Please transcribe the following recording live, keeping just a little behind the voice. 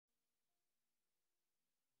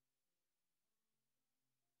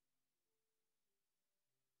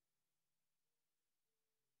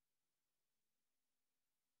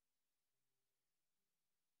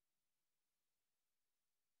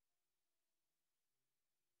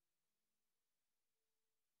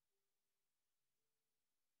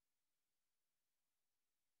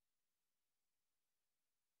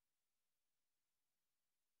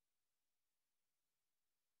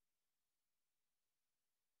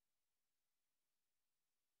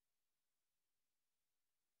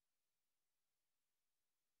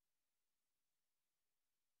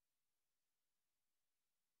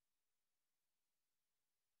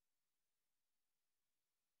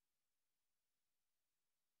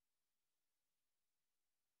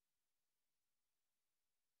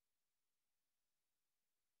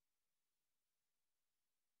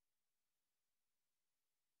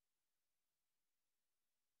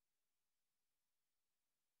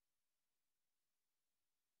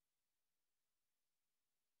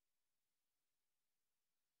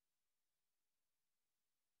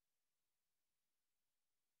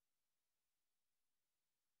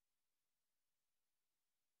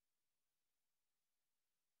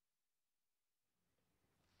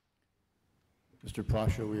Mr.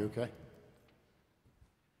 Pasha, are we okay?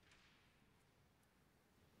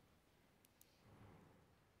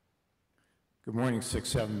 Good morning,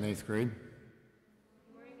 6th, 7th, and 8th grade.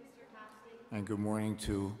 Good morning, Mr. Costing. And good morning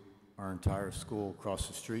to our entire school across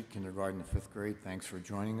the street, kindergarten to 5th grade. Thanks for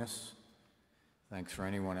joining us. Thanks for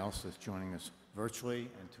anyone else that's joining us virtually,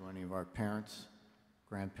 and to any of our parents,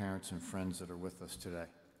 grandparents, and friends that are with us today.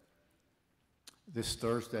 This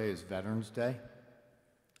Thursday is Veterans Day.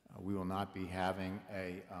 We will not be having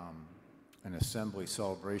an assembly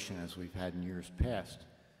celebration as we've had in years past,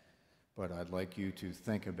 but I'd like you to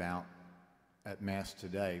think about, at Mass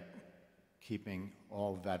today, keeping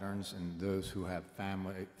all veterans and those who have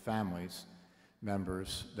families,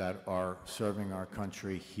 members that are serving our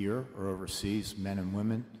country here or overseas, men and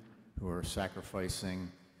women who are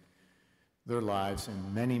sacrificing their lives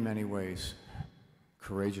in many, many ways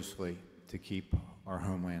courageously to keep our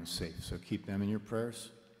homeland safe. So keep them in your prayers.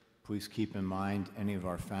 Please keep in mind any of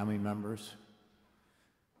our family members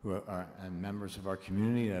who are, and members of our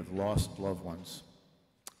community that have lost loved ones,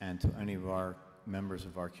 and to any of our members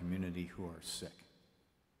of our community who are sick.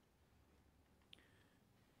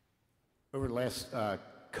 Over the last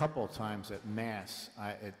couple of times at Mass,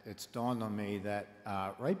 it's dawned on me that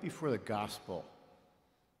right before the gospel,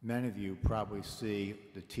 many of you probably see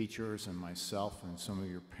the teachers and myself and some of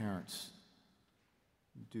your parents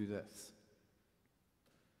do this.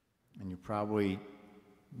 And you probably,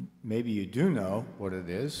 maybe you do know what it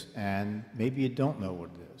is, and maybe you don't know what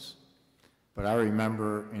it is. But I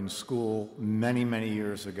remember in school many, many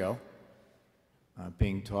years ago,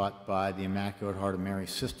 being taught by the Immaculate Heart of Mary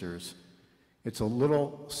Sisters. It's a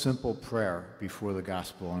little simple prayer before the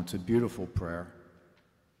gospel, and it's a beautiful prayer.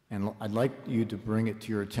 And I'd like you to bring it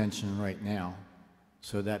to your attention right now,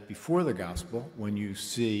 so that before the gospel, when you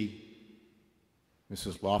see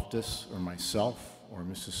Mrs. Loftus or myself or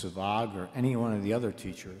Mrs. Savag or any one of the other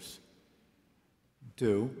teachers,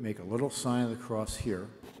 do make a little sign of the cross here,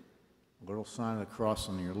 a little sign of the cross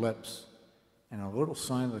on your lips, and a little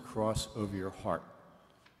sign of the cross over your heart.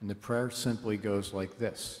 And the prayer simply goes like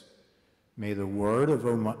this: may the word of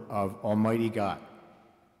Almighty God,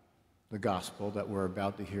 the gospel that we're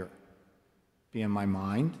about to hear, be in my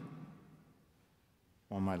mind,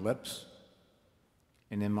 on my lips,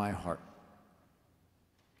 and in my heart.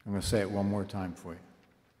 I'm going to say it one more time for you.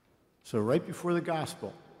 So right before the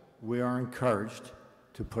gospel, we are encouraged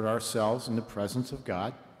to put ourselves in the presence of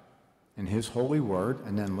God and His holy word,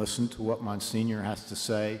 and then listen to what Monsignor has to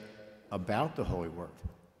say about the holy word.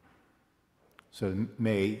 So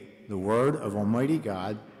may the word of Almighty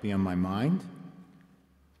God be on my mind,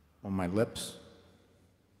 on my lips,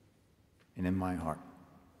 and in my heart.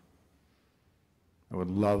 I would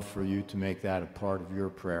love for you to make that a part of your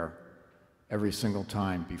prayer every single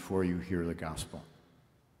time before you hear the gospel.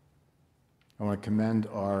 I want to commend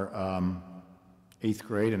our 8th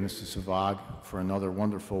grade and Mrs. Savag for another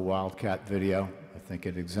wonderful Wildcat video. I think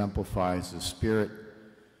it exemplifies the spirit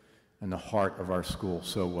and the heart of our school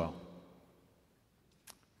so well.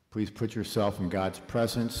 Please put yourself in God's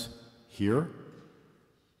presence here,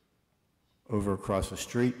 over across the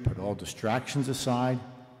street, put all distractions aside,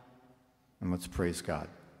 and let's praise God.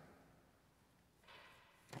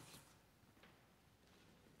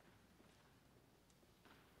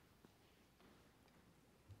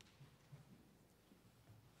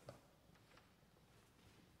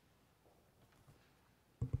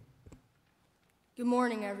 Good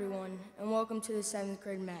morning, everyone, and welcome to the 7th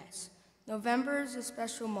grade Mass. November is a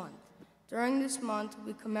special month. During this month,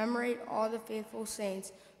 we commemorate all the faithful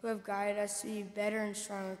saints who have guided us to be better and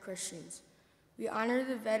stronger Christians. We honor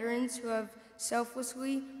the veterans who have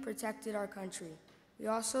selflessly protected our country. We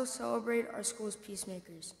also celebrate our school's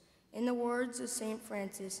peacemakers. In the words of St.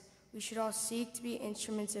 Francis, we should all seek to be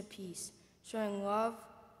instruments of peace, showing love,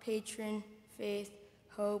 patron, faith,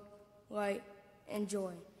 hope, light, and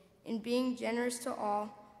joy. In being generous to all,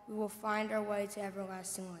 we will find our way to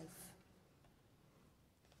everlasting life.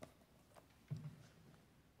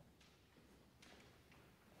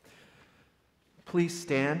 Please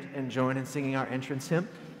stand and join in singing our entrance hymn,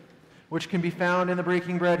 which can be found in the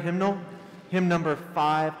Breaking Bread hymnal, hymn number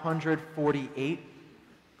 548,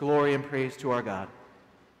 Glory and Praise to Our God.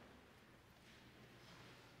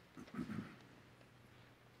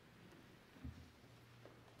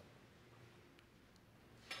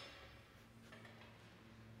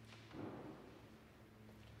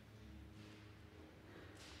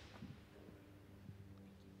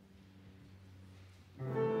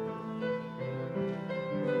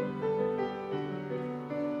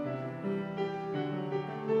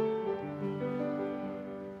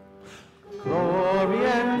 Glory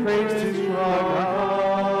and praise to our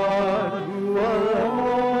God, who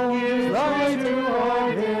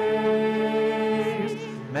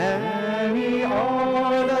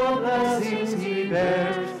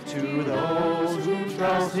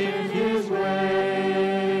trust in his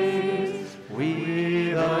ways. We,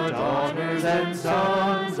 the daughters and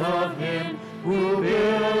sons of him who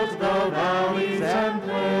built the valleys and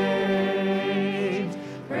plains,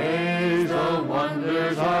 praise the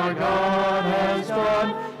wonders our God has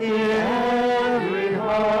done in every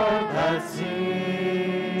heart that sings.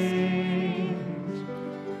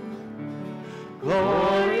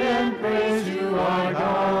 Glory and praise to our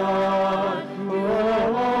God, who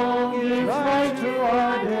alone gives light to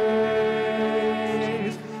our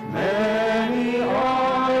days. Many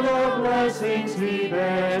are the blessings he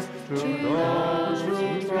bears to those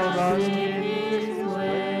who trust in his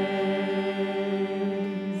ways.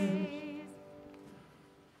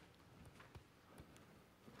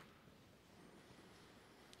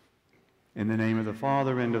 In the name of the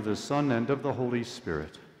Father, and of the Son, and of the Holy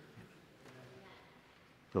Spirit.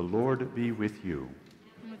 The Lord be with you.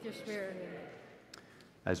 And with your spirit.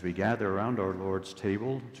 As we gather around our Lord's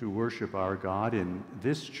table to worship our God in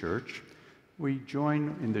this church, we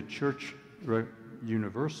join in the Church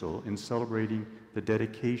Universal in celebrating the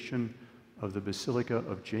dedication of the Basilica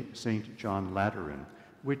of St. John Lateran,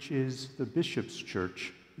 which is the Bishop's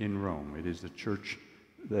Church in Rome. It is the church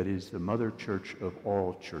that is the mother church of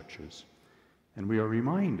all churches. And we are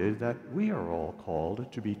reminded that we are all called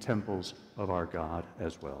to be temples of our God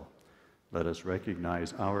as well. Let us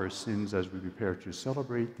recognize our sins as we prepare to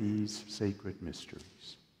celebrate these sacred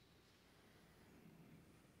mysteries.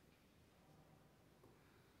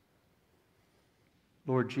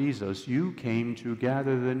 Lord Jesus, you came to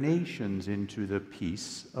gather the nations into the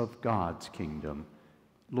peace of God's kingdom.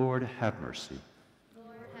 Lord, have mercy.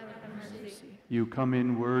 Lord, have mercy. You come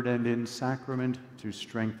in word and in sacrament to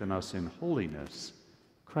strengthen us in holiness.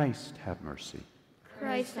 Christ, have mercy.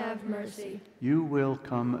 Christ, have mercy. You will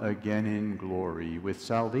come again in glory with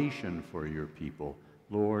salvation for your people.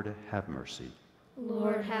 Lord, have mercy.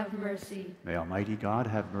 Lord, have mercy. May Almighty God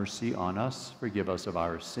have mercy on us, forgive us of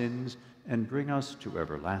our sins, and bring us to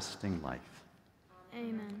everlasting life.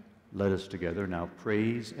 Amen. Let us together now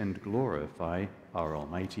praise and glorify our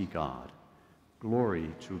Almighty God. Glory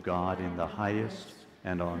to God in the highest,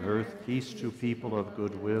 and on earth peace to people of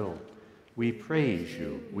good will. We praise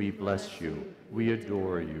you, we bless you, we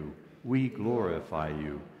adore you, we glorify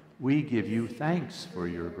you. We give you thanks for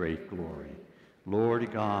your great glory.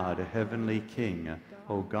 Lord God, heavenly King,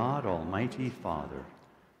 O God, almighty Father,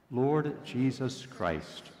 Lord Jesus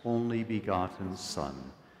Christ, only begotten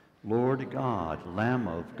Son, Lord God, Lamb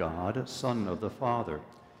of God, Son of the Father,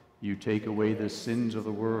 you take away the sins of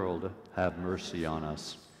the world, have mercy on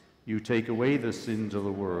us. You take away the sins of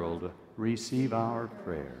the world, receive our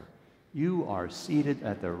prayer. You are seated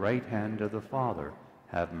at the right hand of the Father,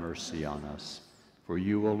 have mercy on us. For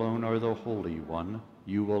you alone are the Holy One,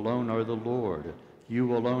 you alone are the Lord,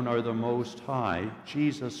 you alone are the Most High,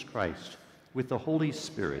 Jesus Christ, with the Holy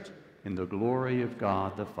Spirit, in the glory of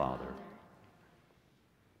God the Father.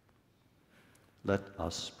 Let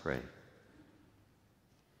us pray.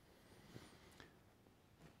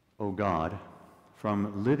 O God,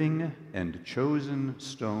 from living and chosen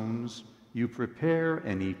stones, you prepare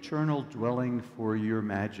an eternal dwelling for your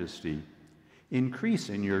majesty. Increase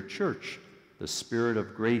in your church the spirit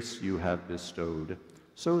of grace you have bestowed,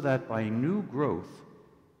 so that by new growth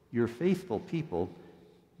your faithful people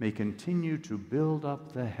may continue to build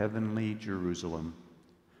up the heavenly Jerusalem.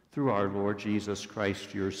 Through our Lord Jesus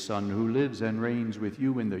Christ, your Son, who lives and reigns with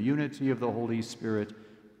you in the unity of the Holy Spirit,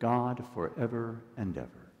 God forever and ever.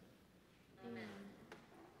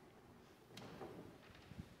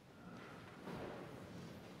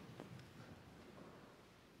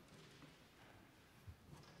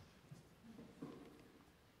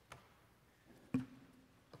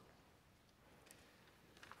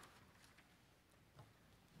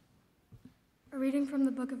 A reading from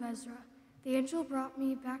the book of Ezra. The angel brought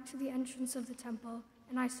me back to the entrance of the temple,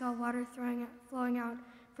 and I saw water flowing out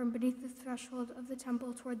from beneath the threshold of the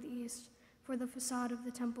temple toward the east, for the facade of the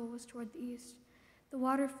temple was toward the east. The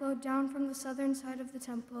water flowed down from the southern side of the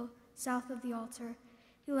temple, south of the altar.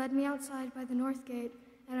 He led me outside by the north gate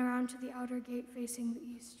and around to the outer gate facing the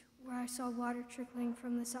east, where I saw water trickling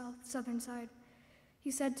from the southern side.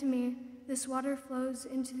 He said to me, "This water flows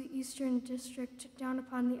into the eastern district down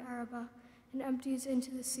upon the Arabah and empties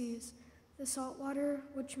into the seas, the salt water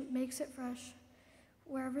which makes it fresh.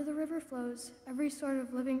 Wherever the river flows, every sort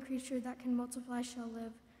of living creature that can multiply shall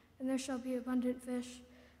live, and there shall be abundant fish.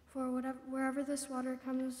 For wherever this water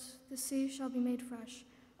comes, the sea shall be made fresh.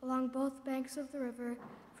 Along both banks of the river,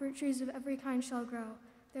 fruit trees of every kind shall grow.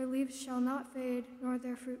 Their leaves shall not fade, nor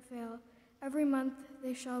their fruit fail. Every month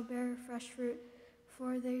they shall bear fresh fruit,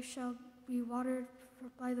 for they shall be watered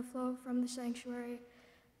by the flow from the sanctuary.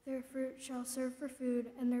 Their fruit shall serve for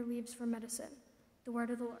food, and their leaves for medicine. The word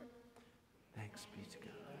of the Lord. Thanks be to God.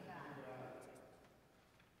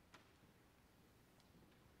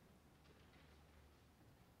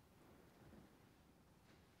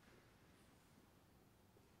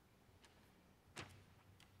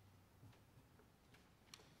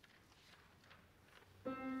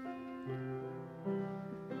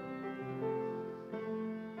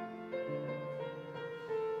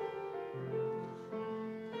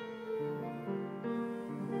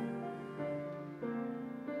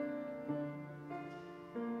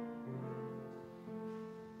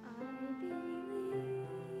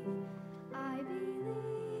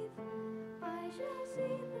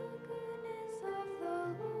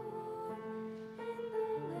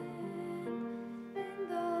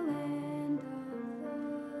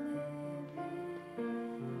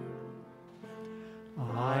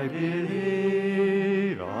 I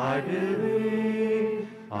believe,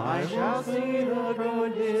 I shall see the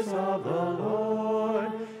goodness of the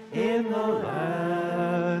Lord in the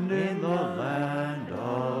land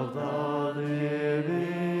of the living.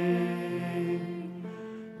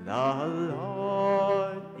 The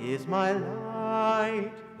Lord is my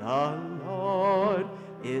light, the Lord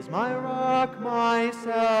is my rock, my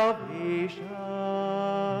salvation.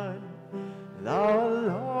 The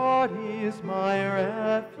Lord is my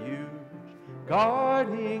refuge,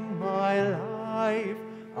 guarding my life.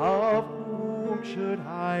 Of whom should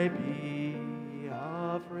I be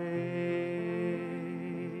afraid?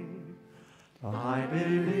 I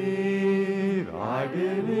believe,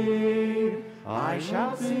 I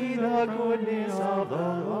shall see the goodness of the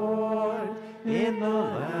Lord in the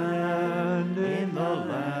land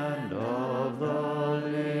of the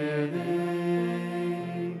living.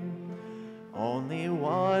 Only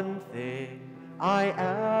one thing I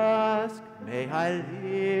ask, may I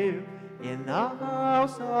live in the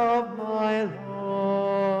house of my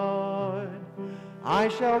Lord. I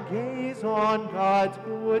shall gaze on God's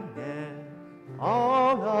goodness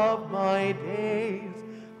all of my days.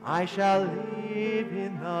 I shall live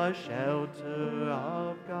in the shelter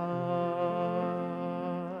of God.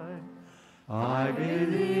 I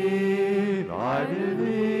believe, I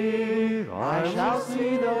shall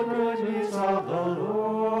see the goodness of the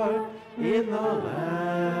Lord in the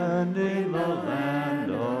land of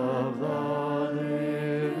the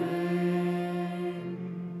living.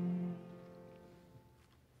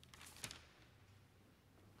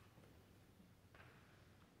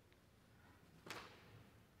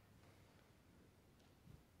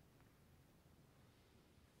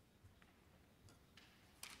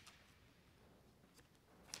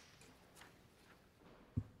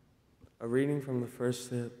 A reading from the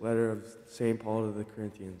first letter of St. Paul to the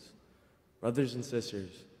Corinthians. Brothers and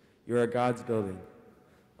sisters, you are God's building.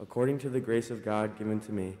 According to the grace of God given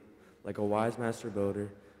to me, like a wise master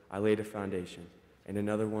builder, I laid a foundation, and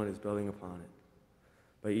another one is building upon it.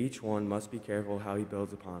 But each one must be careful how he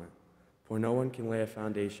builds upon it, for no one can lay a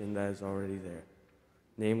foundation that is already there,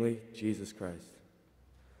 namely Jesus Christ.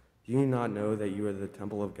 Do you not know that you are the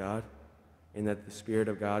temple of God, and that the Spirit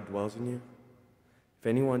of God dwells in you? If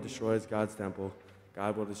anyone destroys God's temple,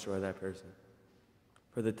 God will destroy that person.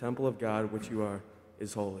 For the temple of God, which you are,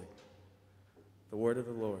 is holy. The word of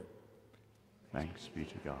the Lord. Thanks be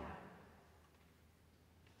to God.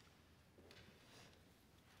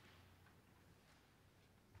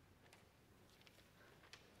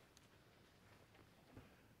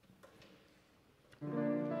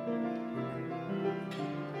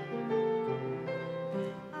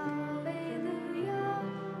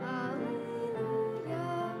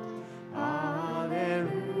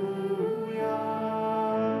 Alleluia,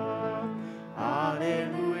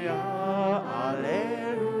 alleluia,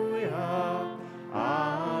 alleluia.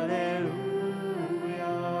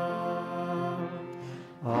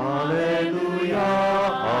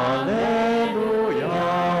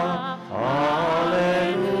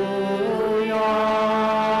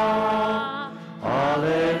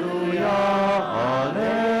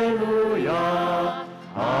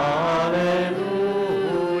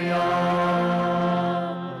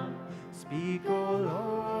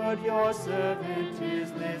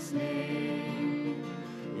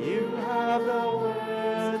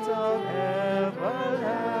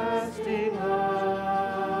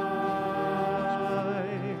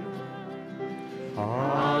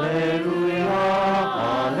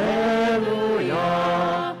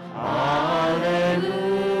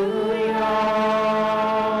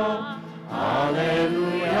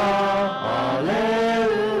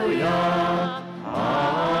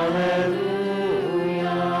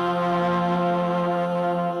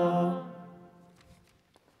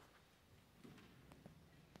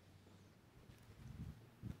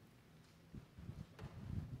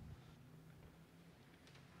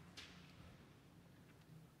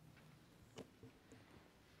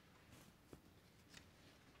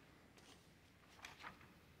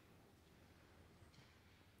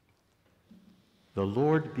 The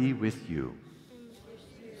Lord be with you.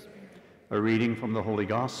 A reading from the Holy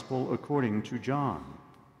Gospel according to John.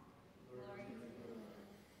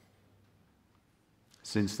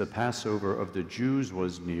 Since the Passover of the Jews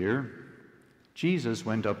was near, Jesus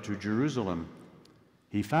went up to Jerusalem.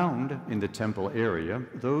 He found in the temple area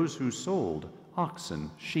those who sold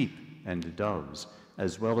oxen, sheep, and doves,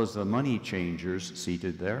 as well as the money changers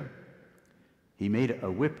seated there. He made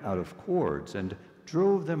a whip out of cords and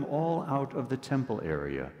drove them all out of the temple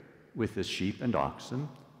area with the sheep and oxen,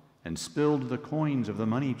 and spilled the coins of the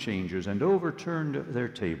money changers and overturned their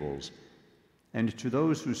tables. And to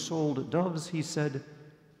those who sold doves he said,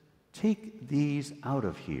 "Take these out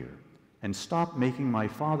of here, and stop making my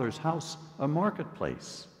Father's house a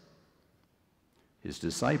marketplace." His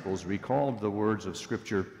disciples recalled the words of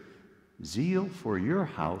Scripture, "Zeal for your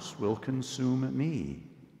house will consume me."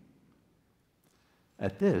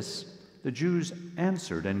 At this, the Jews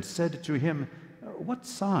answered and said to him, "What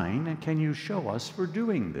sign can you show us for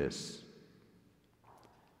doing this?"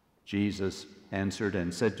 Jesus answered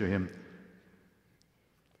and said to him,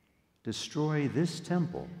 "Destroy this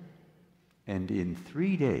temple, and in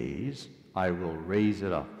 3 days I will raise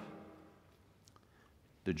it up."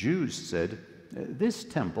 The Jews said, "This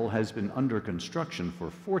temple has been under construction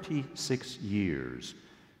for 46 years,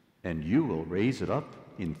 and you will raise it up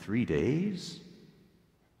in 3 days?"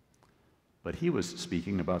 But he was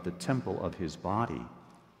speaking about the temple of his body.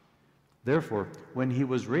 Therefore, when he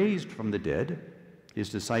was raised from the dead, his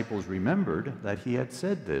disciples remembered that he had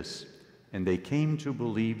said this, and they came to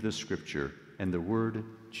believe the Scripture and the word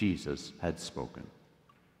Jesus had spoken.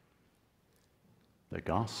 The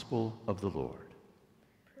Gospel of the Lord.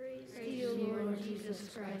 Praise to you, Lord Jesus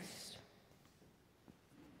Christ.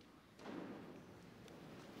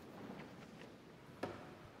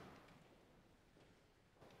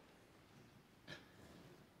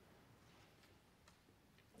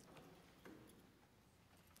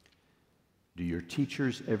 Do your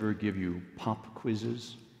teachers ever give you pop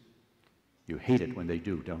quizzes? You hate it when they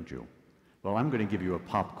do, don't you? Well, I'm going to give you a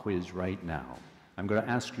pop quiz right now. I'm going to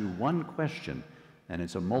ask you one question, and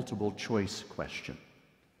it's a multiple choice question.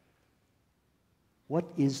 What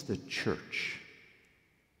is the church?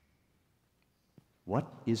 What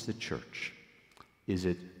is the church? Is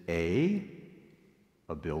it A,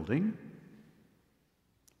 a building?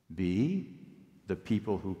 B, the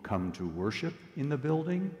people who come to worship in the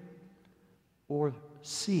building? Or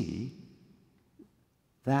C,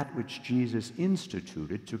 that which Jesus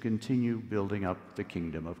instituted to continue building up the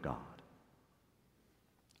kingdom of God?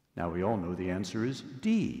 Now we all know the answer is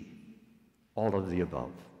D, all of the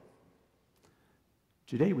above.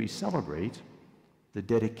 Today we celebrate the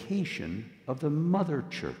dedication of the mother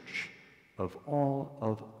church of all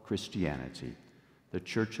of Christianity, the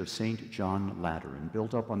Church of St. John Lateran,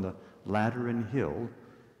 built up on the Lateran Hill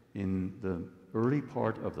in the early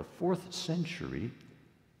part of the 4th century,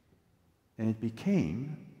 and it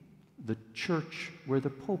became the church where the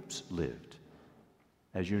popes lived.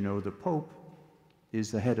 As you know, the Pope is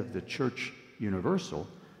the head of the Church Universal,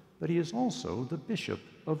 but he is also the Bishop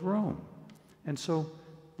of Rome. And so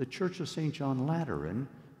the Church of St. John Lateran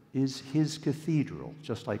is his cathedral,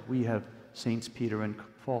 just like we have Saints Peter and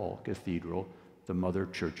Paul Cathedral, the mother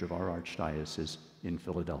church of our archdiocese in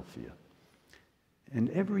Philadelphia. And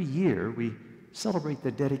every year we celebrate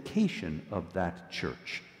the dedication of that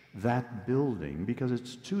church, that building, because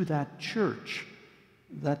it's to that church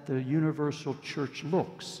that the universal church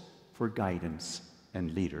looks for guidance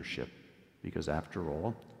and leadership, because after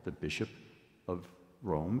all, the Bishop of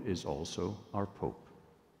Rome is also our Pope.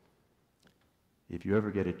 If you ever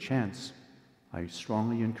get a chance, I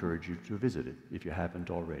strongly encourage you to visit it if you haven't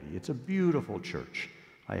already. It's a beautiful church.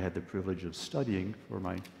 I had the privilege of studying for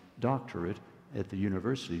my doctorate at the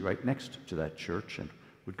university right next to that church and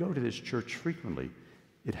would go to this church frequently.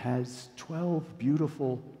 It has 12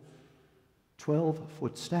 beautiful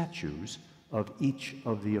 12-foot statues of each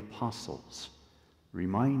of the apostles,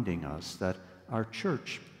 reminding us that our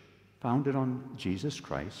church, founded on Jesus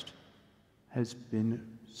Christ, has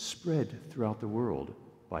been spread throughout the world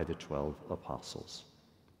by the 12 apostles.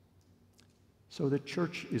 So the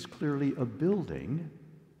church is clearly a building,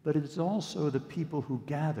 but it's also the people who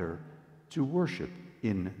gather to worship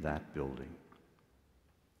in that building.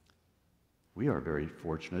 We are very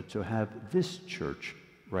fortunate to have this church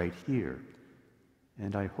right here,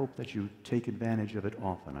 and I hope that you take advantage of it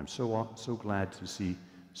often. I'm so glad to see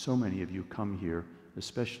so many of you come here,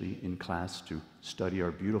 especially in class, to study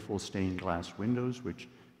our beautiful stained glass windows, which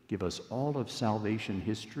give us all of salvation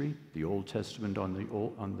history, the Old Testament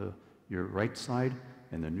on your right side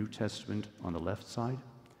and the New Testament on the left side.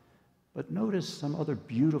 But notice some other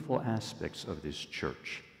beautiful aspects of this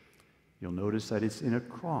church. You'll notice that it's in a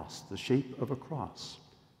cross, the shape of a cross,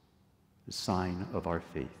 the sign of our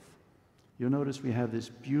faith. You'll notice we have this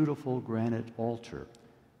beautiful granite altar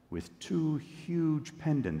with two huge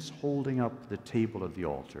pendants holding up the table of the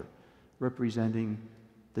altar, representing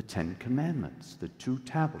the 10 Commandments, the 2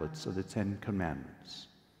 tablets of the 10 Commandments.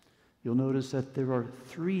 You'll notice that there are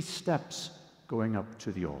 3 steps going up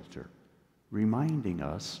to the altar, reminding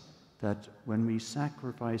us that when we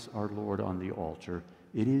sacrifice our Lord on the altar,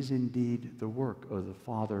 it is indeed the work of the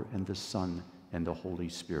Father and the Son and the Holy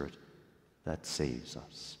Spirit that saves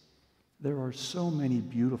us. There are so many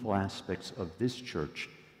beautiful aspects of this church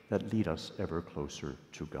that lead us ever closer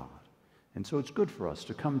to God. And so it's good for us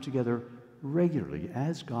to come together regularly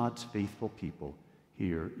as God's faithful people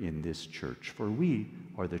here in this church, for we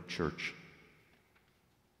are the church.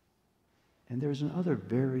 And there's another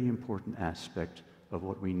very important aspect of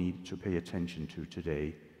what we need to pay attention to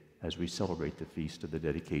today as we celebrate the feast of the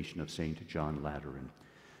dedication of St. John Lateran.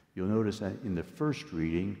 You'll notice that in the first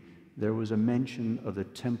reading, there was a mention of the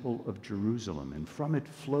Temple of Jerusalem, and from it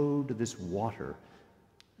flowed this water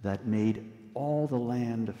that made all the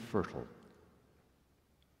land fertile.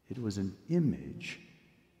 It was an image,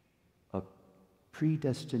 a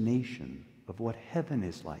predestination of what heaven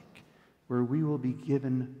is like, where we will be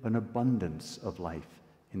given an abundance of life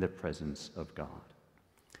in the presence of God.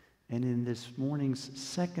 And in this morning's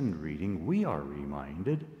second reading, we are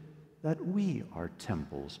reminded that we are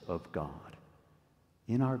temples of God.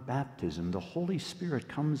 In our baptism, the Holy Spirit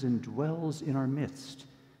comes and dwells in our midst,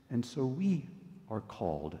 and so we are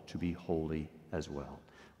called to be holy as well.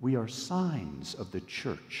 We are signs of the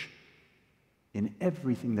church in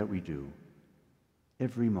everything that we do,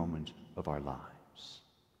 every moment of our lives.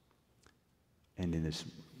 And in this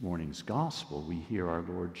morning's gospel, we hear our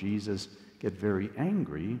Lord Jesus get very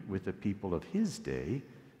angry with the people of his day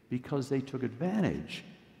because they took advantage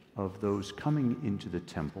of those coming into the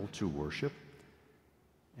temple to worship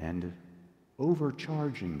and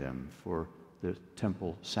overcharging them for the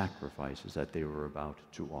temple sacrifices that they were about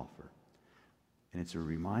to offer. And it's a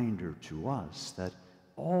reminder to us that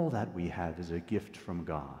all that we have is a gift from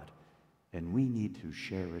God, and we need to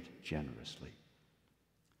share it generously.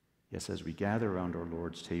 Yes, as we gather around our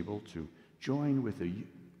Lord's table to join with the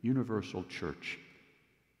universal church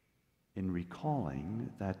in recalling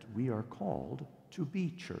that we are called to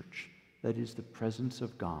be church, that is the presence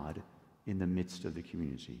of God in the midst of the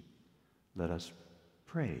community. Let us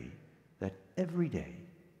pray that every day,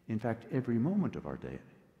 in fact every moment of our day,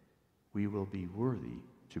 we will be worthy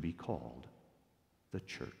to be called the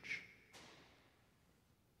church.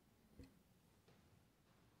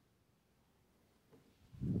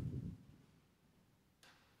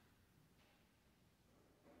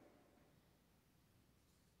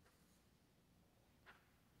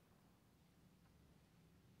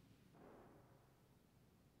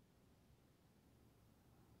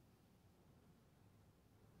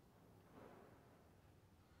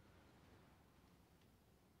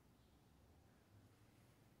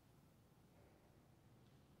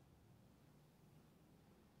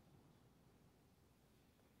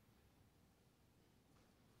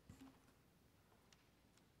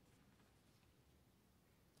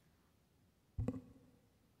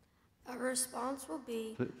 Our response will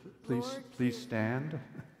be, Please stand.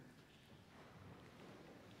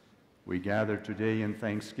 We gather today in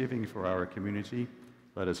thanksgiving for our community.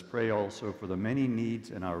 Let us pray also for the many needs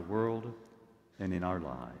in our world and in our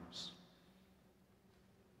lives.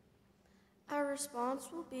 Our response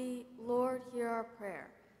will be, Lord, hear our prayer.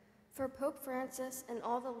 For Pope Francis and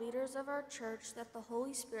all the leaders of our church, that the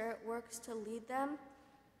Holy Spirit works to lead them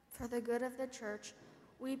for the good of the church,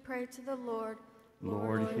 we pray to the Lord.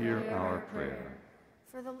 Lord, hear our prayer.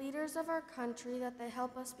 For the leaders of our country, that they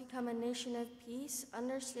help us become a nation of peace,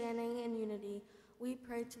 understanding, and unity, we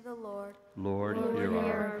pray to the Lord. Lord, hear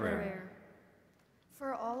our prayer.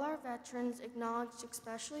 For all our veterans, acknowledged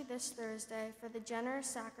especially this Thursday for the generous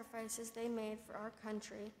sacrifices they made for our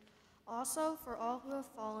country. Also, for all who have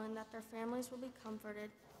fallen, that their families will be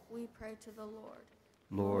comforted, we pray to the Lord.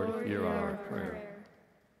 Lord, hear our prayer.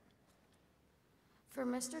 For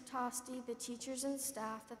Mr. Tosti, the teachers and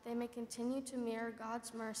staff, that they may continue to mirror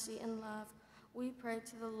God's mercy and love, we pray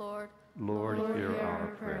to the Lord. Lord, hear our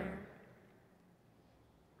prayer.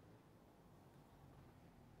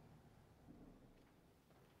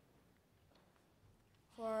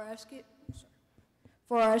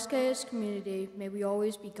 For our SKS community, may we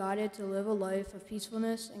always be guided to live a life of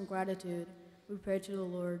peacefulness and gratitude. We pray to the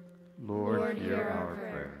Lord. Lord, hear our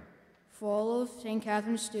prayer. For all of St.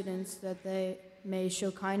 Catherine's students, that they may show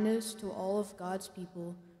kindness to all of God's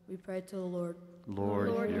people, We pray to the Lord.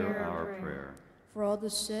 Lord, hear our prayer. For all the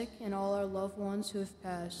sick and all our loved ones who have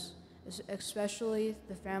passed, especially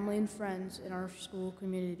the family and friends in our school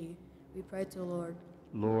community, we pray to the Lord.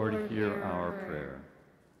 Lord, hear our prayer.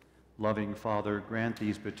 Loving Father, grant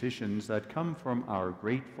these petitions that come from our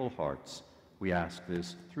grateful hearts. We ask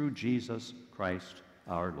this through Jesus Christ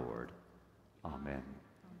our Lord. Amen.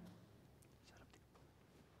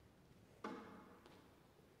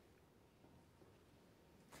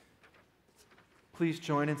 Please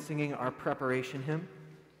join in singing our preparation hymn.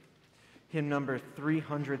 Hymn number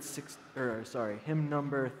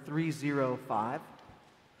 305.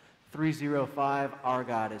 305, Our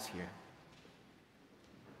God is Here.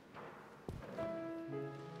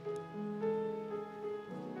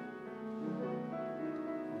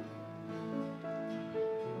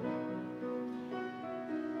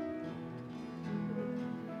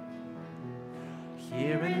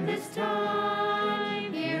 Here in this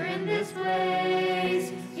time, here in this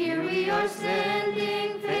place, here we are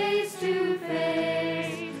standing face to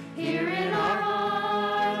face. Here in our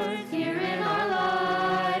hearts, here in our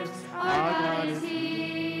lives, our God is here.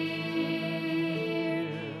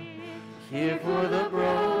 Here for the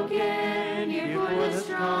broken, here for the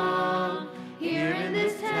strong, here in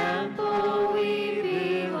this temple we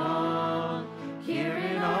belong. Here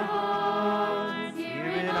in our hearts, here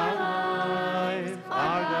in our lives,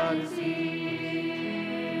 our God is here.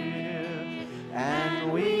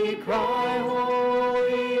 And we cry,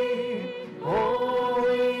 holy,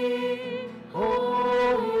 holy,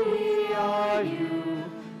 holy are you.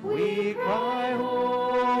 We cry,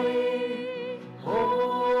 holy,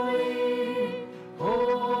 holy,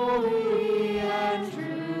 holy and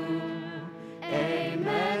true.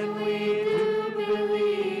 Amen, we do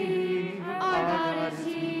believe our God is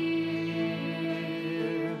here.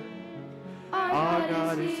 Our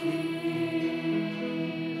God is here.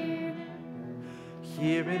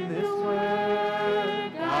 Here in this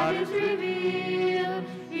word, God is revealed.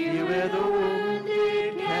 Here where the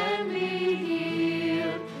wounded can be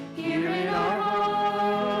healed. Here in our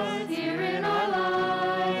hearts, here in our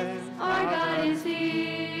lives, our God is here.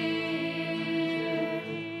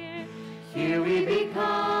 Here we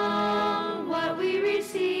become what we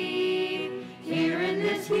receive. Here in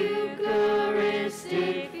this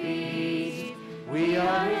Eucharistic feast, we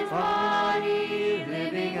are His body,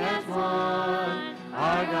 living as one.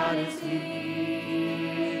 Our God is here,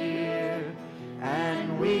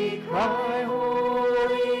 and we cry,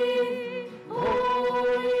 holy,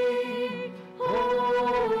 holy,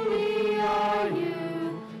 holy are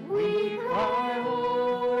you. We cry,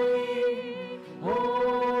 holy,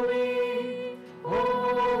 holy,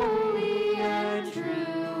 holy and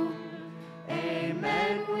true.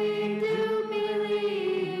 Amen, we do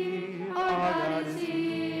believe our God is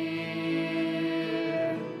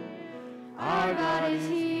here. Our God is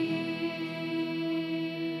here.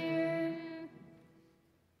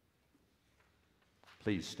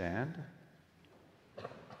 Please stand.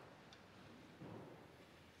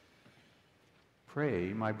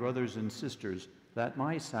 Pray, my brothers and sisters, that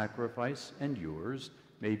my sacrifice and yours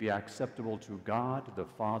may be acceptable to God the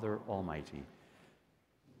Father Almighty.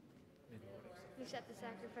 Accept the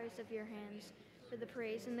sacrifice of your hands for the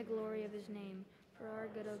praise and the glory of his name, for our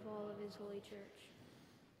good of all of his holy church.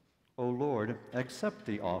 O Lord, accept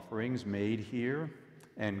the offerings made here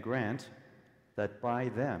and grant that by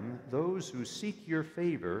them those who seek your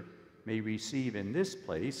favor may receive in this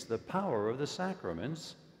place the power of the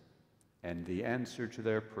sacraments and the answer to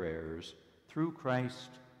their prayers through Christ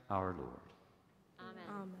our Lord.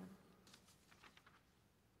 Amen.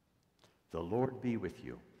 The Lord be with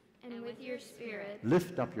you. And with your spirit,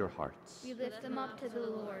 Lift up your hearts. we lift them up to the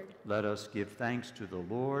Lord. Let us give thanks to the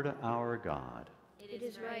Lord our God. It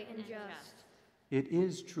is right and just. It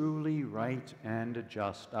is truly right and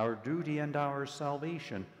just, our duty and our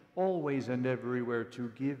salvation, always and everywhere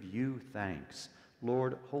to give you thanks,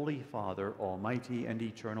 Lord, Holy Father, Almighty and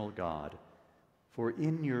eternal God. For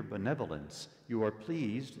in your benevolence you are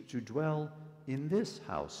pleased to dwell in this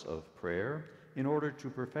house of prayer in order to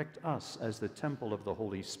perfect us as the temple of the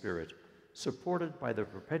Holy Spirit, supported by the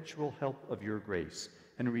perpetual help of your grace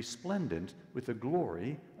and resplendent with the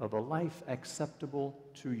glory of a life acceptable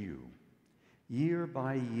to you. Year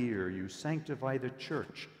by year you sanctify the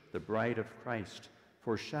church, the bride of Christ,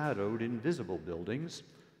 foreshadowed in visible buildings,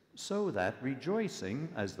 so that, rejoicing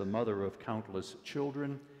as the mother of countless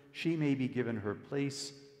children, she may be given her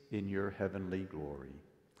place in your heavenly glory.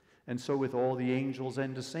 And so with all the angels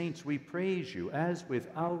and the saints we praise you, as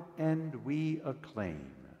without end we acclaim.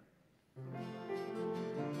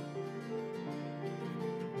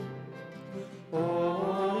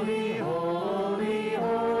 Holy, holy,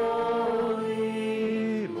 holy.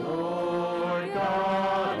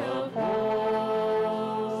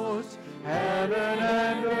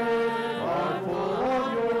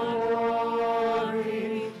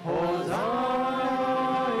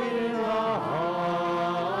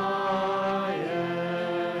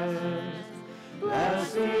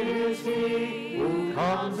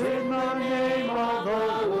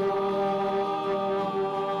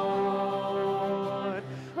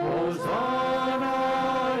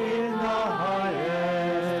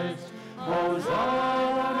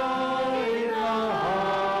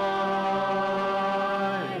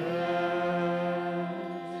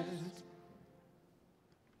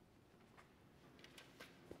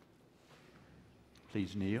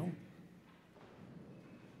 Please kneel.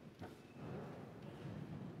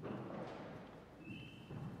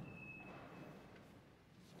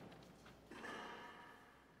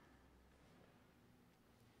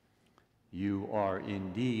 You are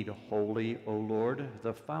indeed holy, O Lord,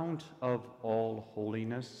 the fount of all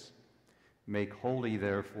holiness. Make holy,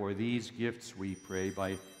 therefore, these gifts, we pray,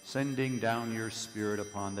 by sending down your Spirit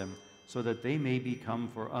upon them, so that they may become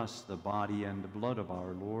for us the body and blood of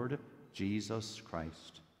our Lord Jesus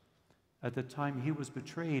Christ. At the time he was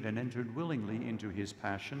betrayed and entered willingly into his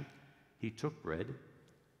passion, he took bread,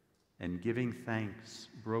 and giving thanks,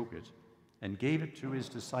 broke it, and gave it to his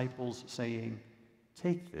disciples, saying,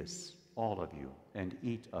 "Take this, all of you, and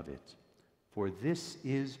eat of it, for this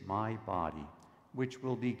is my body, which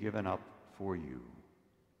will be given up for you."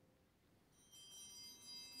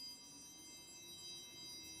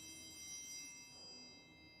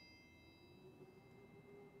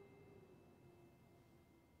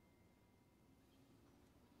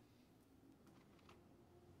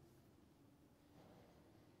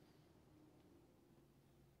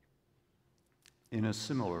 In a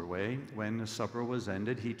similar way, when the supper was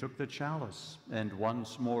ended, he took the chalice, and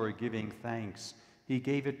once more giving thanks, he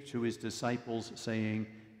gave it to his disciples, saying,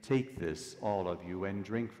 "Take this, all of you, and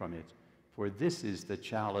drink from it, for this is the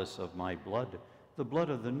chalice of my blood, the blood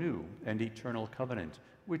of the new and eternal covenant,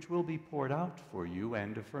 which will be poured out for you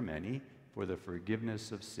and for many for the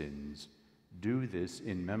forgiveness of sins. Do this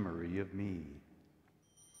in memory of me."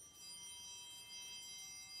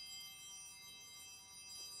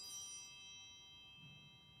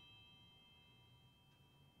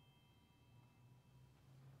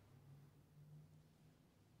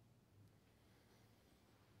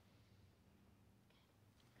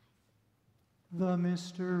 The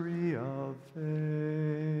mystery of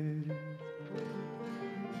faith.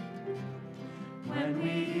 When we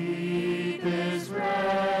eat this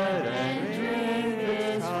bread and drink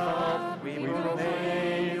this cup, we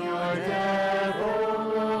proclaim your death, O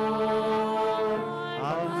Lord,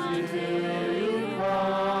 until you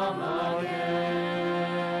come again.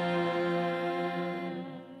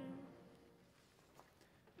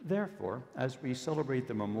 Therefore, as we celebrate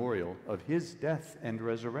the memorial of his death and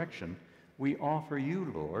resurrection, we offer you,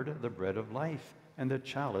 Lord, the bread of life and the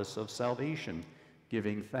chalice of salvation,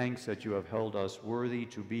 giving thanks that you have held us worthy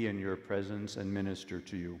to be in your presence and minister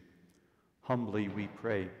to you. Humbly we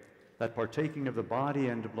pray that, partaking of the body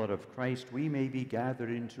and blood of Christ, we may be gathered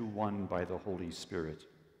into one by the Holy Spirit.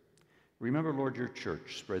 Remember, Lord, your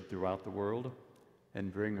church spread throughout the world,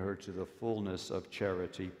 and bring her to the fullness of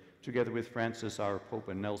charity, together with Francis, our Pope,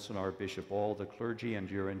 and Nelson, our Bishop, all the clergy, and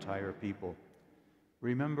your entire people.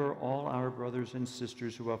 Remember all our brothers and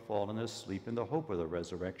sisters who have fallen asleep in the hope of the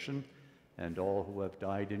resurrection, and all who have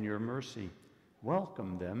died in your mercy.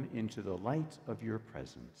 Welcome them into the light of your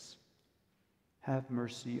presence. Have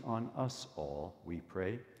mercy on us all, we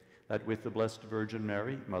pray, that with the Blessed Virgin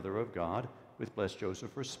Mary, Mother of God, with blessed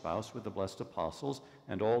Joseph, her spouse, with the blessed apostles,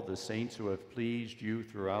 and all the saints who have pleased you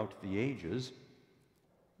throughout the ages,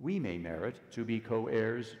 we may merit to be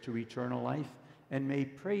co-heirs to eternal life, and may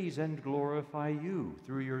praise and glorify you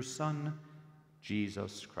through your Son,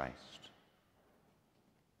 Jesus Christ.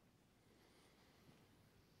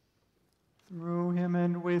 Through him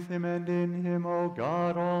and with him and in him, O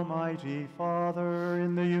God, Almighty Father,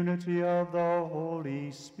 in the unity of the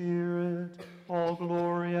Holy Spirit, all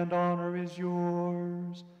glory and honor is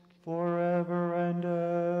yours forever and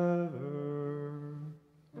ever.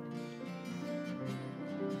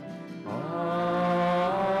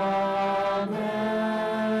 Amen.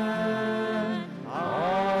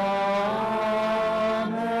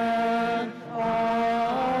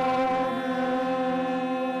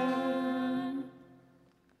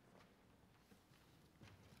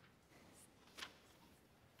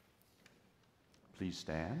 Please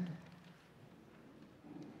stand.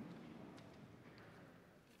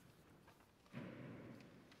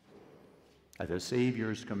 At the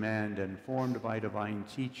Savior's command and formed by divine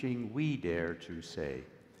teaching, we dare to say,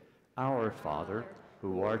 "Our Father,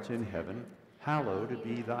 who art in heaven, hallowed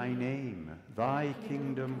be thy name. Thy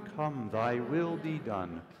kingdom come, thy will be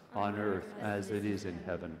done, on earth as it is in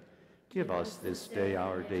heaven. Give us this day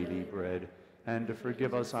our daily bread, and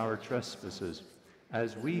forgive us our trespasses,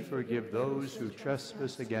 as we forgive those who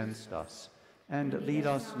trespass against us. And lead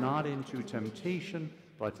us not into temptation,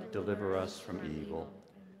 but deliver us from evil."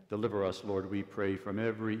 Deliver us, Lord, we pray, from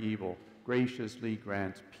every evil. Graciously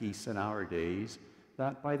grant peace in our days,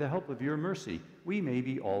 that by the help of your mercy we may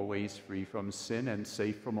be always free from sin and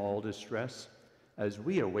safe from all distress, as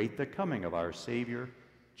we await the coming of our Savior,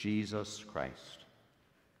 Jesus Christ.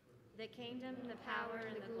 The kingdom, the power,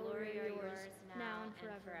 and the glory are yours, now and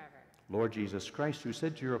forever. Lord Jesus Christ, who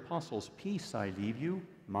said to your apostles, "Peace I leave you,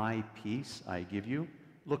 my peace I give you,"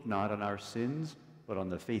 look not on our sins, but on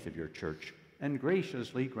the faith of your church, and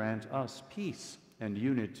graciously grant us peace and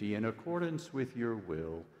unity in accordance with your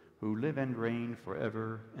will, who live and reign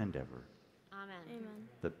forever and ever. Amen. Amen.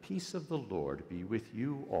 The peace of the Lord be with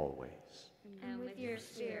you always. And with your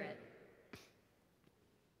spirit.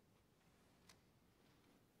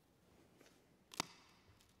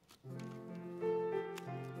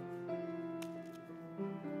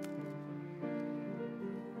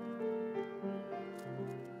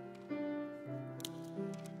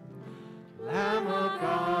 Lamb of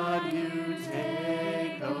God, you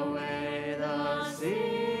take away the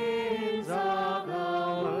sins of the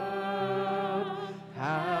world.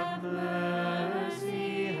 Have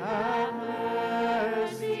mercy on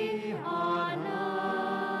us.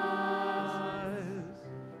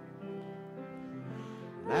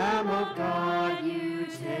 Lamb of God, you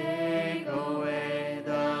take away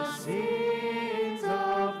the sins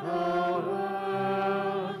of the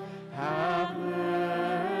world. Have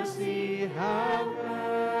mercy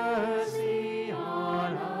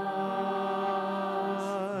on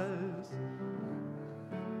us.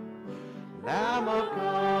 Lamb of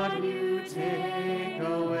God, you take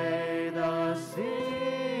away the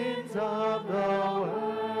sins of the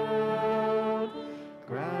world.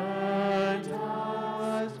 Grant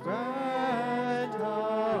us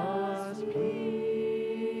peace.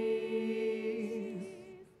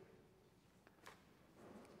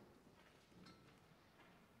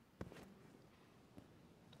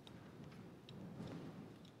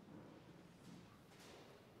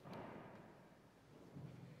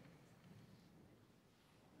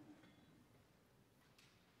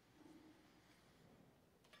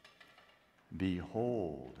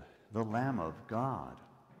 Behold, the Lamb of God.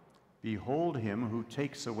 Behold him who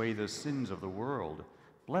takes away the sins of the world.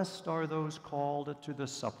 Blessed are those called to the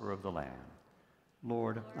supper of the Lamb.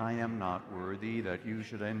 Lord, I am not worthy that you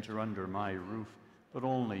should enter under my roof, but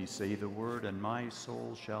only say the word, and my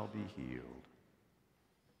soul shall be healed.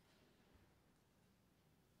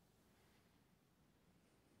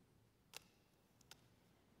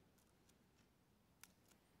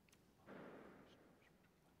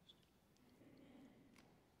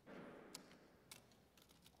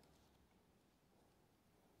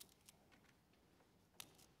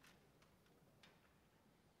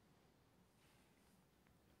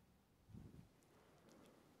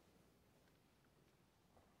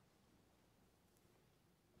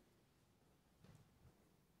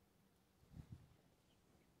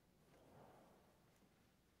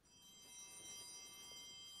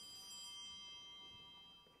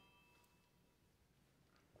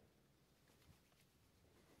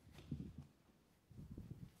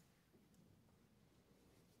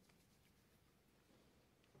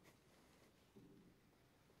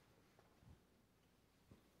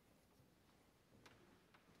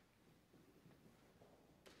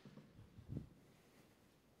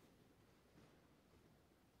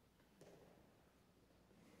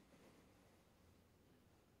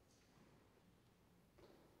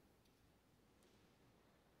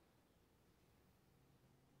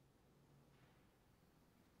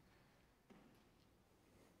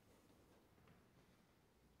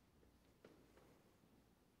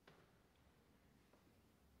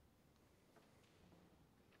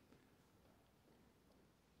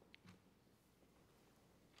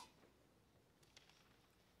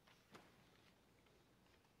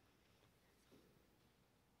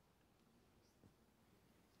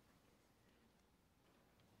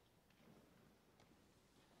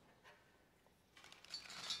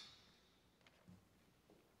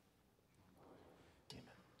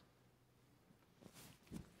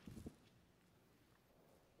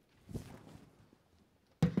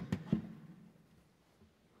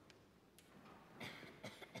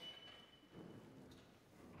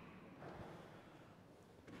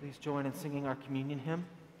 Please join in singing our communion hymn,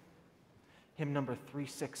 hymn number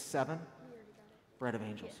 367, Bread of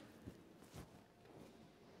Angels.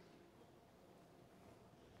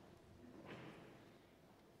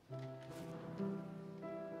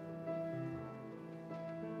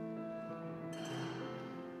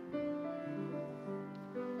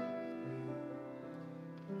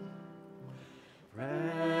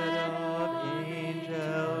 Bread of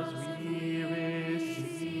angels, we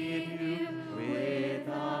receive you, with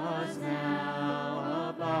us now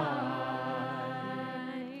abide.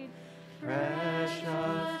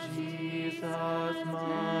 Precious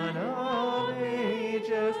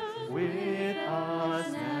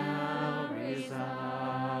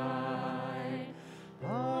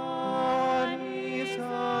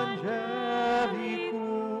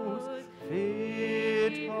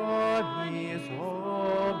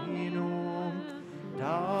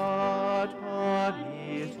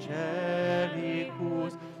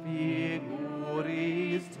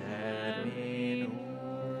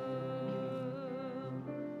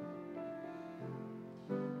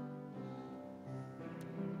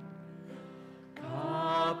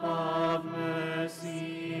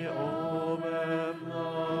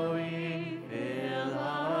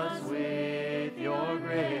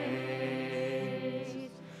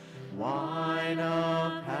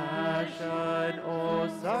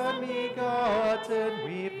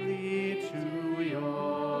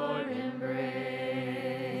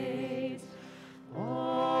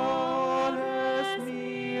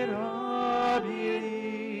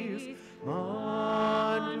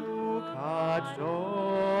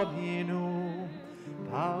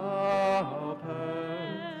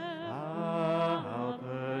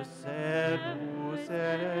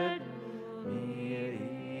et milis.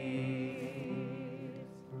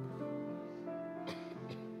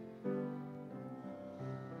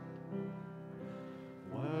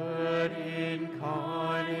 Word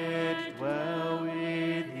incarnate, dwell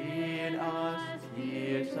within us,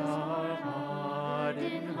 pierce our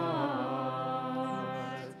hardened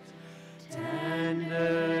hearts.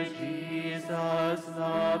 Tender Jesus,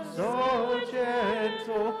 love so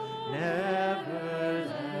gentle, never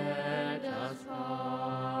let us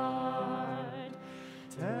part.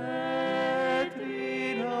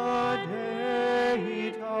 Tetrina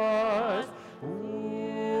Deitas,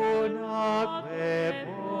 unaque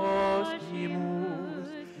postimus,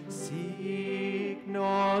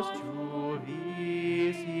 signos tu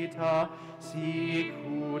visita,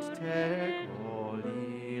 sicut te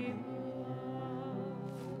colimus.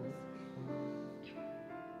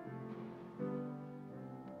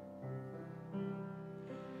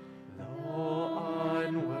 Though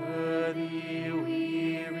unworthy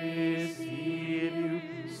we receive you,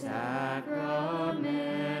 sacrament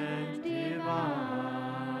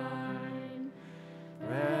divine.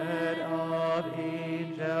 Bread of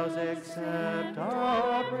angels, accept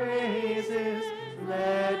our praises,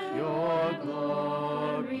 let your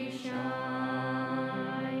glory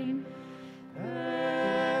shine.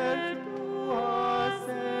 Per tuas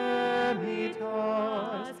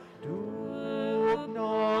semitas, duc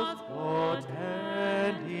nos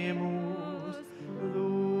potendimus,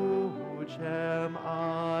 lucem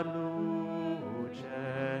ad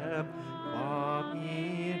lucem, quam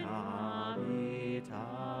in habitas.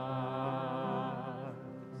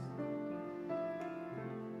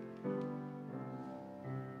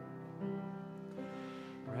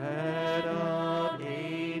 Bread of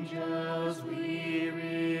angels, we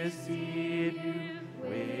receive you,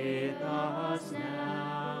 with us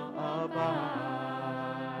now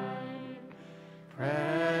abide.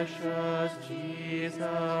 Precious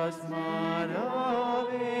Jesus, Son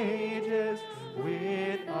of ages,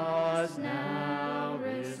 with us now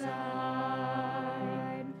reside.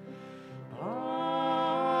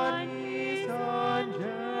 Panis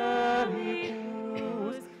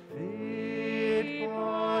angelicus, fit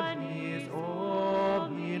panis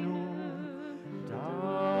hominum,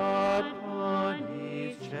 dat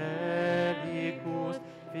panis celicus,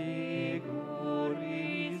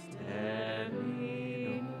 figuris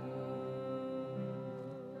terminum.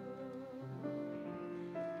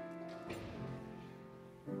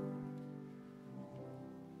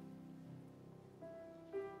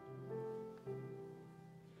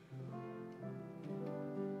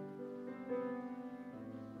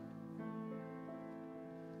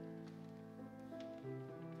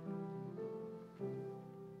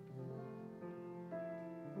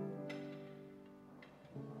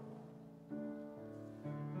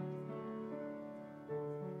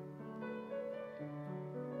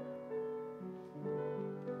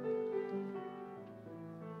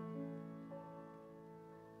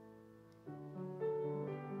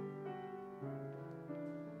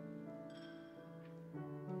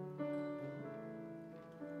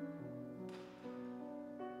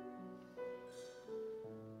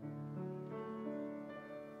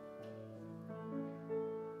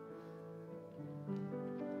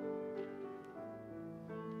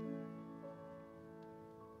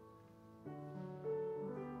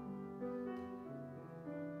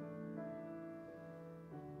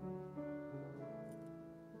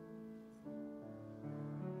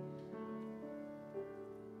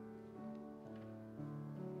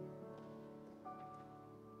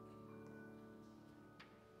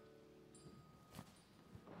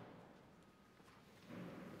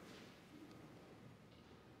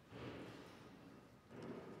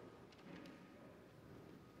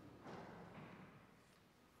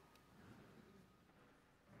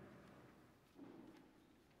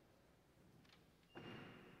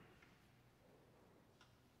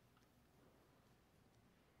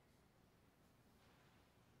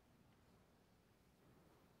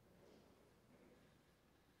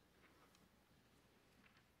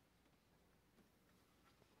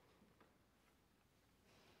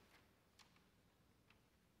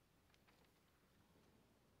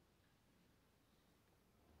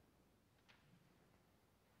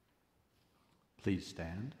 Please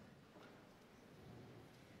stand.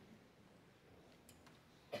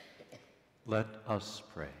 Let us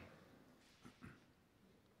pray.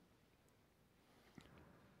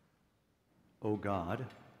 O God,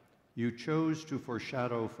 you chose to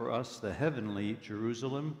foreshadow for us the heavenly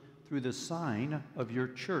Jerusalem through the sign of your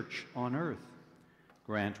church on earth.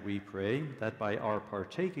 Grant, we pray, that by our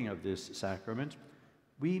partaking of this sacrament,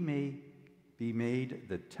 we may be made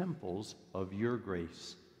the temples of your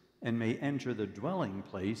grace, and may enter the dwelling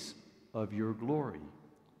place of your glory,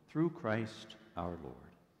 through Christ our Lord.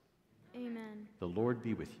 Amen. The Lord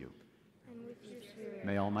be with you. And with your spirit.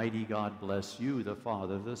 May Almighty God bless you, the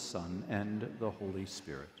Father, the Son, and the Holy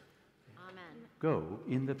Spirit. Amen. Go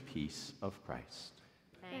in the peace of Christ.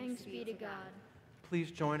 Thanks be to God.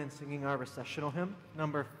 Please join in singing our recessional hymn,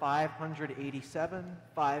 number 587,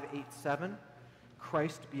 587,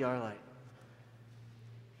 Christ Be Our Light.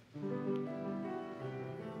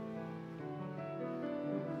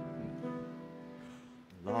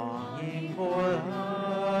 Longing for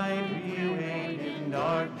light, we wait in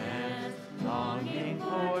darkness. Longing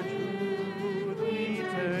for truth, we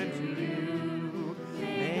turn to you.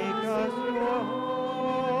 Make us your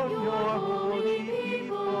holy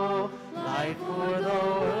people, light for the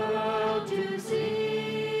world to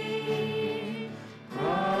see.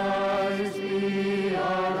 Christ be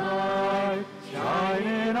our light, shine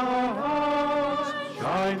in our hearts,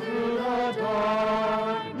 shine through the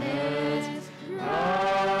darkness.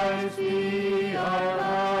 Christ be our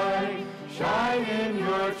light, shine in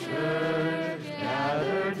your church,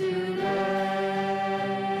 gathered today.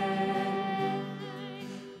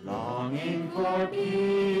 Longing for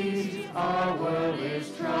peace, our world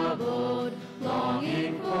is troubled.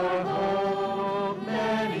 Longing for hope,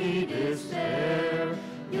 many despair.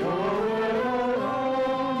 Your word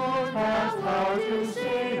alone has power to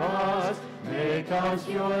save us. Make us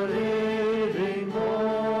your living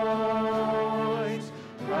voice.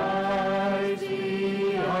 Christ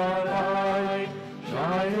be our light,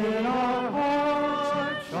 shine in our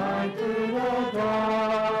hearts, shine through the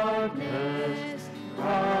darkness.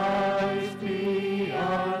 Christ be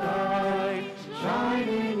our light, shine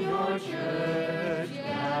in your church,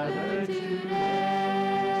 gathered today.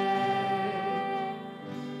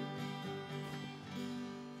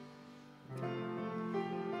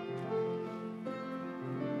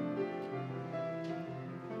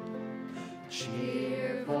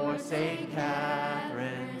 Cheer for St.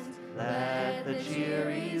 Catherine's, let the cheer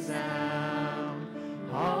resound.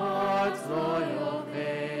 Hearts loyal,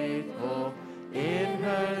 faithful, in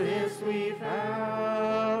her this we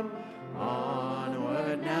found.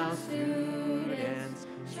 Onward now, students,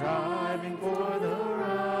 striving for the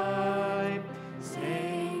right.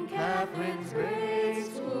 St. Catherine's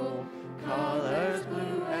graceful, colors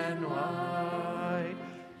blue and white.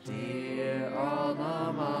 Dear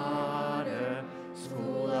alma mater,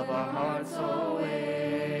 school of our hearts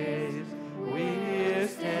always, we're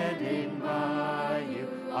standing by you,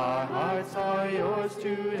 our hearts are yours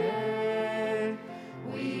today.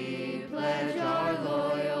 We pledge our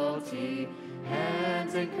loyalty,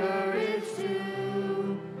 hands and courage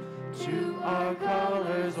to our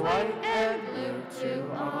colors, white and blue,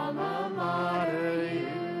 to alma mater you.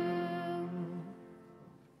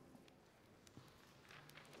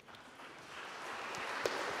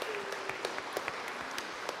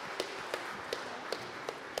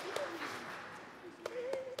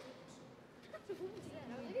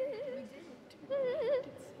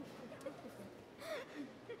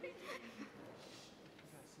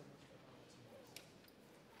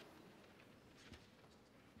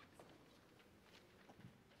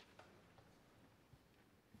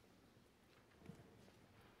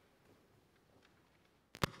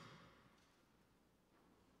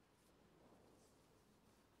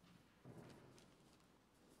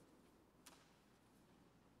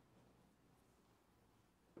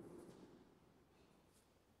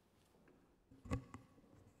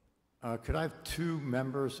 Could I have two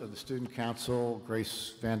members of the Student Council,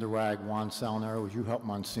 Grace Vanderwag, Juan Salinero, would you help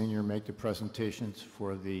Monsignor make the presentations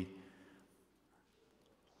for the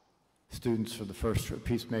students for the first,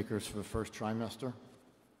 peacemakers for the first trimester?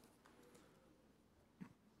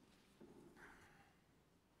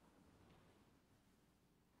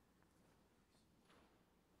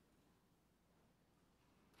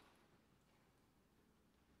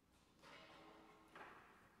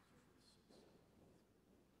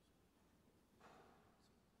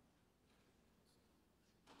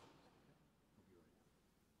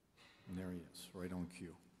 And there he is, right on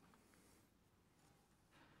cue.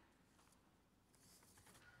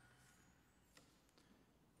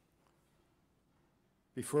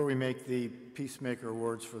 Before we make the Peacemaker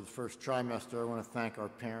Awards for the first trimester, I want to thank our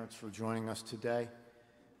parents for joining us today.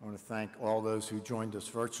 I want to thank all those who joined us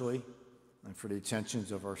virtually and for the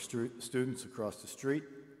attentions of our students across the street.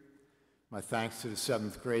 My thanks to the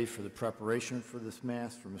 7th grade for the preparation for this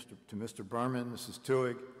Mass, to Mr. Berman, Mrs.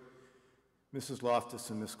 Tuig, Mrs. Loftus,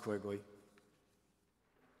 and Ms. Quigley.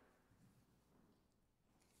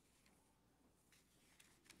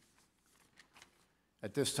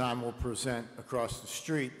 At this time, we'll present across the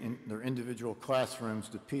street in their individual classrooms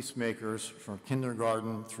the peacemakers from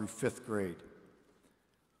kindergarten through 5th grade.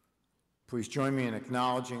 Please join me in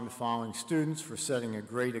acknowledging the following students for setting a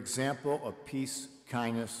great example of peace,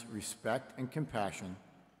 kindness, respect, and compassion,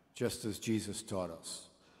 just as Jesus taught us.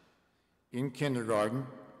 In kindergarten,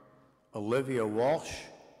 Olivia Walsh,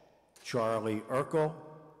 Charlie Urkel,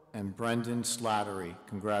 and Brendan Slattery.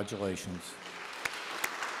 Congratulations.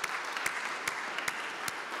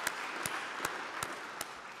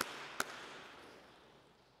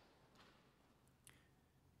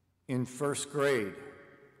 In 1st grade,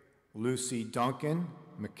 Lucy Duncan,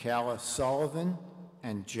 Michaela Sullivan,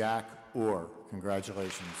 and Jack Orr.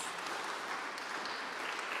 Congratulations.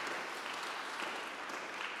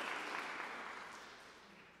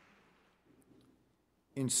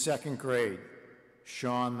 In 2nd grade,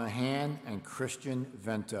 Sean Mahan and Christian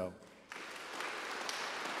Vento.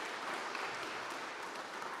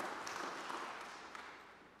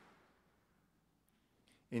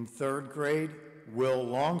 In 3rd grade, Will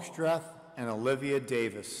Longstreth and Olivia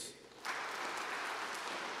Davis.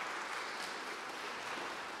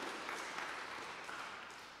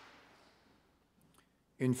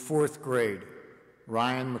 In 4th grade,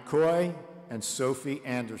 Ryan McCoy and Sophie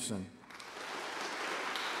Anderson.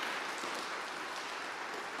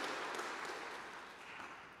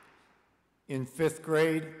 In 5th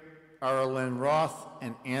grade, Arlen Roth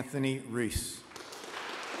and Anthony Reese.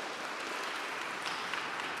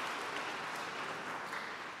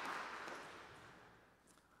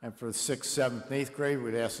 And for the 6th, 7th, and 8th grade,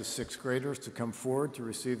 we'd ask the 6th graders to come forward to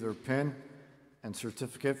receive their pin and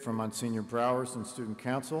certificate from Monsignor Browers and Student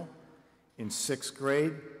Council. In 6th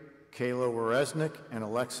grade, Kayla Waresnick and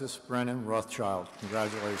Alexis Brennan Rothschild.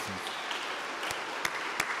 Congratulations.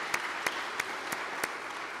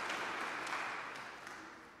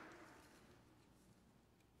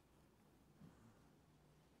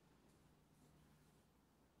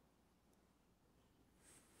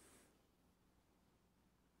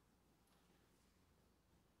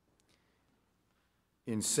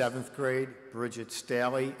 In 7th grade, Bridget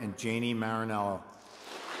Staley and Janie Marinello.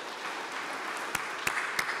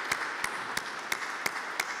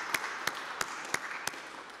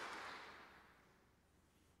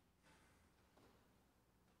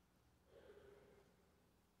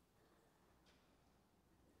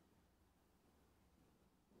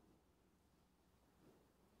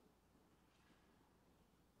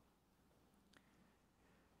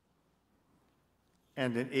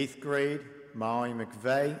 And in 8th grade, Molly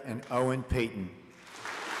McVeigh and Owen Payton.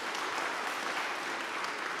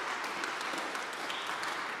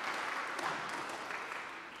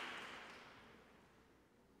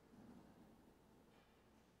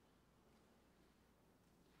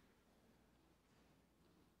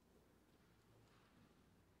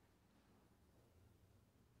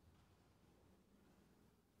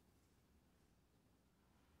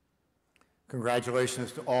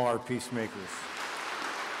 Congratulations to all our peacemakers.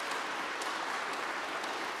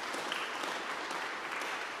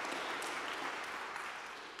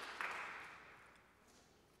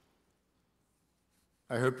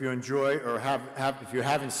 I hope you enjoy, or if you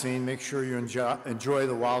haven't seen, make sure you enjoy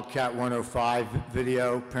the Wildcat 105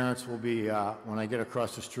 video. Parents will be, when I get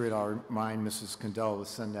across the street, I'll remind Mrs. Condell to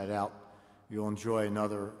send that out. You'll enjoy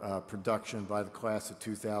another production by the class of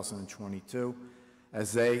 2022.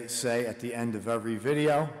 As they say at the end of every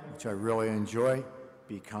video, which I really enjoy,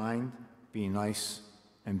 be kind, be nice,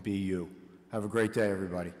 and be you. Have a great day,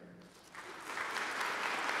 everybody.